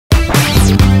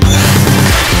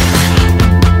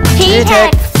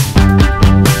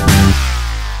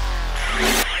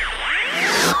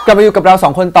กลับมาอยู่กับเรา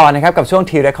2คนต่อนะครับกับช่วง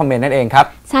T-Recommend นั่นเองครับ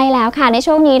ใช่แล้วค่ะใน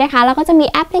ช่วงนี้นะคะเราก็จะมี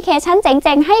แอปพลิเคชันเ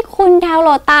จ๋งๆให้คุณดาวน์โหล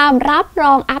ดตามรับร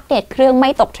องอัปเดตเครื่องไม่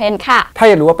ตกเทรนด์ค่ะถ้า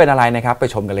อยากรู้ว่าเป็นอะไรนะครับไป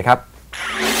ชมกันเลยครับ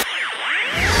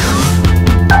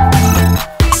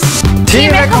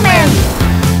T-Recommend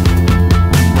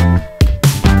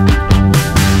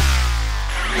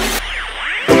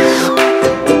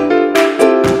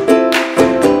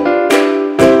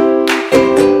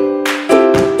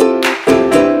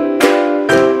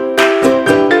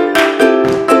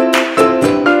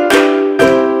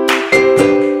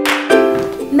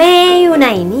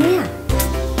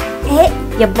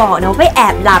อย่าบอกนะไปแอ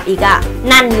บหลับอีกอ่ะ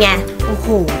นั่นไงโอ้โห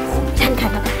ท่านค่ะ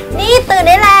นี่ตื่นไ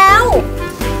ด้แล้ว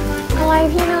อะไร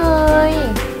พี่เนย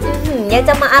ยังจ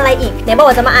ะมาอะไรอีกไหนบอก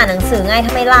ว่าจะมาอ่านหนังสือไงท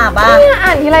ำไมหลับอ่ะนี่อ่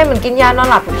านทีไรเหมือนกินยานอน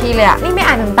หลับทุกทีเลยอ่ะนี่ไม่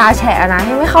อ่านถึงตาแฉะนะ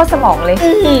ไม่เข้าสมองเลย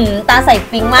ตาใส่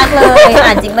ปิ๊งมากเลย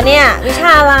อ่านจริงปะเนี่ยวิช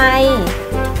าอะไร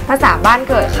ภาษาบ้าน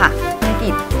เกิดค่ะอังกฤ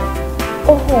ษโ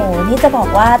อ้โหนี่จะบอก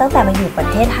ว่าตั้งแต่มาอยู่ประ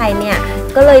เทศไทยเนี่ย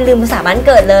ก็เลยลืมภาษาบ้านเ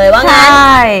กิดเลยว่างั้นใ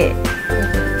ช่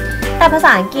แต่ภาษ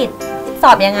าอังกฤษส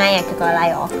อบยังไงอ่ะเกี่ยวกับอะไร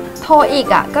หรอTOEIC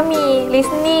อ่ะก็มี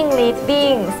listening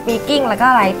reading speaking แล้วก็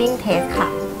writing test ค่ะ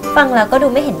ฟังแล้วก็ดู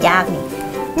ไม่เห็นยาก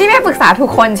นี่แม่ปรึกษาถู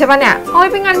กคนใช่ปะเนี่ยโอ้ย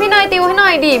เป็นงานพี่เนยติวให้หน่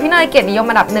อยดิพี่เนยเกียรตินิยม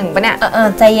อันดับ1ปะเนี่ย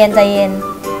ใจเย็น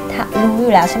รู้อ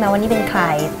ยู่แล้วใช่ไหมว่านี่เป็นใคร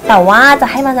แต่ว่าจะ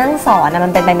ให้มานั่งสอนนะมั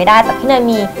นเป็นไปไม่ได้แต่พี่เนย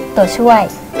มีตัวช่วย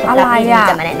อะไรอ่ะ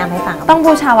จะมาแนะนำให้ฟังต้อง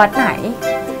บูชาวัดไหน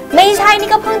ไม่ใช่นี่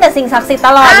ก็เพิ่งแต่สิ่งศักดิ์สิทธิ์ต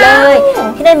ลอดเลย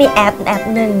พี่ได้มีแอป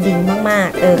หนึ่งดีมาก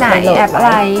ๆไหนแอปอะไ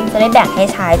รจะได้แบ่งให้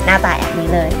ใช้หน้าตาแอปนี้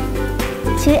เลย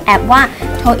ชื่อแอปว่า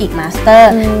TOEIC Master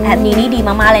แอปนี้นี่ดีม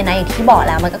ากๆเลยนะอย่างที่บอกแ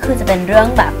ล้วมันก็คือจะเป็นเรื่อง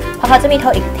แบบเพราะเขาจะมี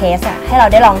TOEIC Test อะให้เรา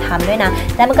ได้ลองทำด้วยนะ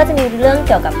แล้วมันก็จะมีเรื่องเ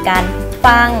กี่ยวกับการ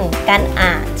ฟังการ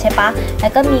อ่านใช่ปะแล้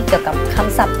วก็มีเกี่ยวกับค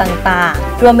ำศัพท์ต่าง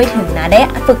ๆรวมไปถึงนะได้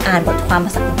ฝึกอ่านบทความภ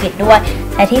าษาอังกฤษด้วย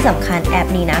และที่สำคัญแอป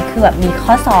นี้นะคือแบบมี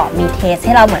ข้อสอบมีเทสใ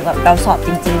ห้เราเหมือนแบบเราสอบจ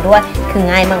ริงๆด้วยคือ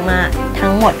ง่ายมากๆทั้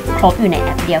งหมดครบอยู่ในแอ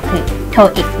ปเดียวคือ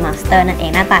TOEIC Master นั่นเอ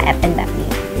งหน้าตาแอปเป็นแบบนี้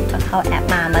ก็เข้าแอป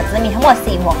มามันจะมีทั้งหมด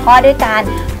4หัวข้อด้วยกัน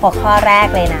หัวข้อแรก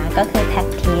เลยนะก็คือ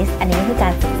practice อันนี้ก็คือกา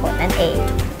รฝึกฝนนั่นเอง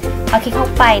พอคลิกเข้า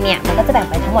ไปเนี่ยมันก็จะแบ่ง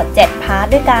ไปทั้งหมด7พาร์ท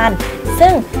ด้วยกัน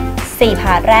ซึ่ง4พ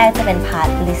าร์ทแรกจะเป็นพาร์ท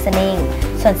listening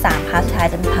ส่วน3พาร์ทสุดท้าย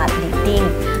จะเป็นพาร์ท reading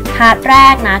พาร์ทแร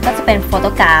กนะก็จะเป็นโฟโต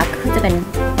กราฟคือจะเป็น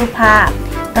รูปภาพ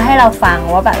ก็ให้เราฟัง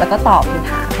ว่าแบบแล้วก็ตอบคำ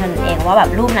ถามนั่นเองว่าแบบ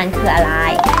รูปนั้นคืออะไร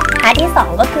พาร์ทที่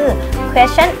2ก็คือ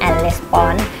question and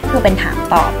response คือเป็นถาม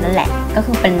ตอบนั่นแหละก็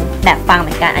คือเป็นแบบฟังเห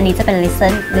มือนกันอันนี้จะเป็น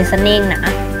listening นะ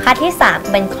พาร์ทที่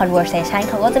3เป็น conversation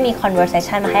เขาก็จะมี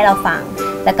conversation มาให้เราฟัง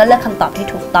แล้วก็เลือกคำตอบที่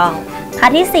ถูกต้องพาร์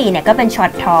ทที่4เนี่ยก็เป็น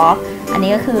short talk อัน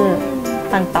นี้ก็คือ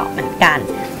ฟังตอบเหมือนกัน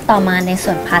ต่อมาใน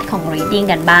ส่วนพาร์ทของ reading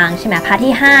กันบ้างใช่ไหมพาร์ท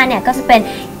ที่5เนี่ยก็จะเป็น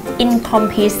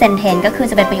incomplete sentence ก็คือ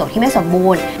จะเป็นประโยคที่ไม่สมบู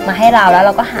รณ์มาให้เราแล้วเร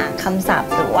าก็หาคำศัพ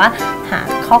ท์หรือว่าหา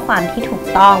ข้อความที่ถูก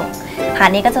ต้องพาร์ท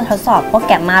นี้ก็จะทดสอบพวก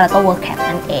grammar แล้วก็ vocab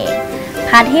นั่นเองพ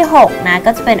าร์ทที่6นะ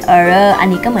ก็จะเป็น error อัน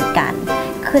นี้ก็เหมือนกัน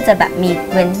คือจะแบบ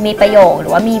มีประโยคหรื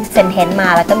อว่ามี sentence มา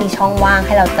แล้วก็มีช่องว่างใ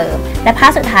ห้เราเติมและพาร์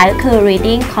ทสุดท้ายก็คือ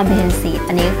reading comprehensive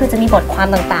อันนี้ก็คือจะมีบทความ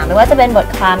ต่างๆไม่ว่าจะเป็นบท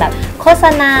ความแบบโฆษ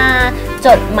ณาจ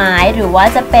ดหมายหรือว่า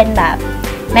จะเป็นแบบ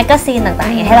แมกกาซีนต่าง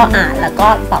ๆให้เราอ่านแล้วก็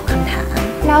ตอบคำถาม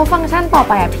แล้วฟังก์ชันต่อ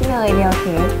ไปพี่เนย real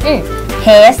test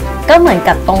test ก็เหมือน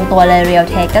กับตรงตัวเลย real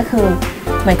test ก็คือ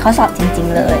เหมือนข้อสอบจริง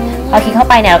ๆเลยพอคลิกเข้า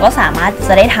ไปเนี่ยเราก็สามารถจ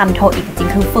ะได้ทำ TOEIC จริง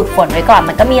ๆคือฝึกฝนไว้ก่อน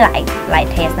มันก็มีหลาย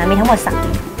เทสนะมีทั้งหมด3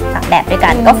แบบด้วยกั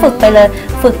นก็ฝึกไปเลย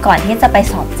ฝึกก่อนที่จะไป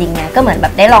สอบจริงไงก็เหมือนแบ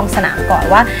บได้ลองสนามก่อน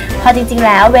ว่าพอจริงๆแ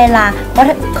ล้วเวลาเพราะ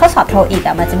ข้อสอบ TOEIC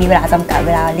มันจะมีเวลาจำกัดเ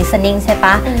วลา listening ใช่ป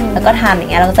ะแล้วก็ทำอย่า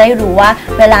งเงี้ยเราก็จะได้รู้ว่า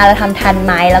เวลาเราทำทันไ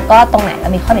หมแล้วก็ตรงไหนเรา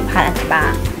มีข้อผิดพลาดอะไรบ้า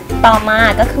งต่อมา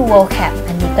ก็คือ vocab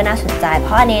อันนี้ก็น่าสนใจเพ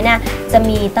ราะอันนี้เนี่ยจะ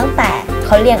มีตั้งแต่เข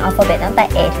าเรียงอัลฟาเบตตั้งแต่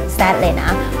A ถึง Z เลยนะ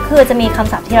คือจะมีค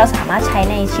ำศัพท์ที่เราสามารถใช้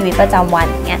ในชีวิตประจำวัน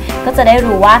อย่างเงี้ยก็จะได้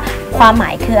รู้ว่าความหมา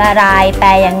ยคืออะไรแปล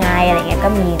ยังไงอะไรเงี้ยก็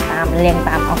มีตามเรียงต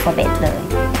ามอัลฟาเบตเลย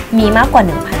มีมากกว่า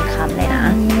 1,000 คำเลยนะ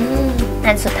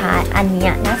อันสุดท้ายอันนี้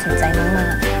น่าสนใจมา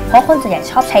กๆเพราะคนส่วนใหญ่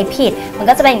ชอบใช้ผิดมัน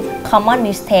ก็จะเป็น common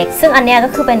mistake ซึ่งอันเนี้ยก็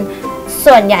คือเป็น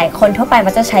ส่วนใหญ่คนทั่วไป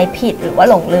มันจะใช้ผิดหรือว่า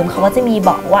หลงลืมเขาก็จะมีบ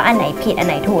อกว่าอันไหนผิดอัน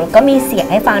ไหนถูกแล้วก็มีเสียง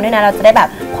ให้ฟังด้วยนะเราจะได้แบบ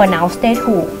pronounce ได้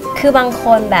ถูกคือบางค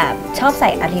นแบบชอบใส่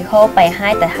article ไปให้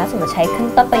แต่ถ้าสมมติใช้ขึ้น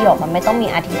ต้นประโยคมันไม่ต้องมี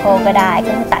article ก็ได้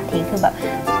ก็คือตัดทิ้งคือแบบ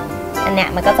อันเนี้ย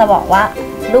มันก็จะบอกว่า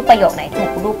รูปประโยคไหนถู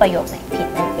กรูปประโยคไหนผิด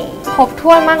นั่นเองครบ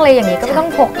ถ้วนมากเลยอย่างนี้ก็ไม่ต้อง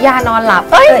พกยานอนหลับ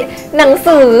หนัง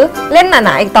สือเล่นหน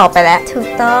าๆอีกต่อไปแล้วถูก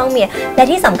ต้องและ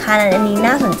ที่สำคัญอันนี้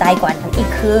น่าสนใจกว่านั้นอีก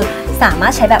คือสามาร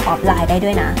ถใช้แบบออฟไลน์ได้ด้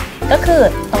วยนะ ก็คือ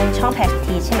ตรงช่อง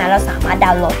practice ใช่ไหมเราสามารถด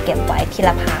าวน์โหลดเก็บไว้ทีล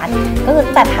ะพาร์ทก็คือ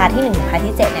แต่พาร์ทที่1ถึงพาร์ท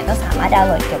ที่7เนี่ยก็สามารถดาวน์โ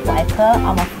หลดเก็บไว้เพื่อเอ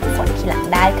ามาฝึกฝนทีหลัง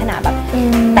ได้ขนาดแบบ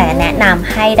แต่แนะน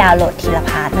ำให้ดาวน์โหลดทีละ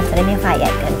พาร์ทมันจะได้ไม่ไฟล์ให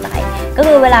ญ่เกินไปก็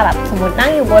คือเวลาแบบสมมตินั่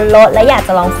งอยู่บนรถแล้วอยากจ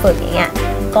ะลองฝึกอย่างเงี้ย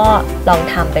ก็ลอง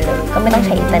ทำไปเลยก็ไม่ต้องใ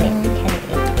ช้อินเทอร์เน็ตแค่นี้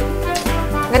เอง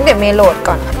งั้นเดี๋ยวเมย์โหลด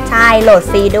ก่อน ใช่โหลด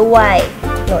ฟรีด้วย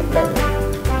โหลดเลย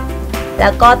แล้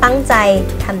วก็ตั้งใจ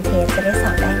ทำเทสจะได้ส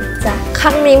อบได้นะจ๊ะ ค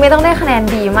รั้งนี้ไม่ต้องได้คะแนน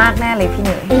ดีมากแน่เลยพี่เ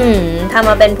นย ทำ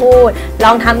มาเป็นพูดล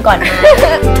องทำก่อนนะ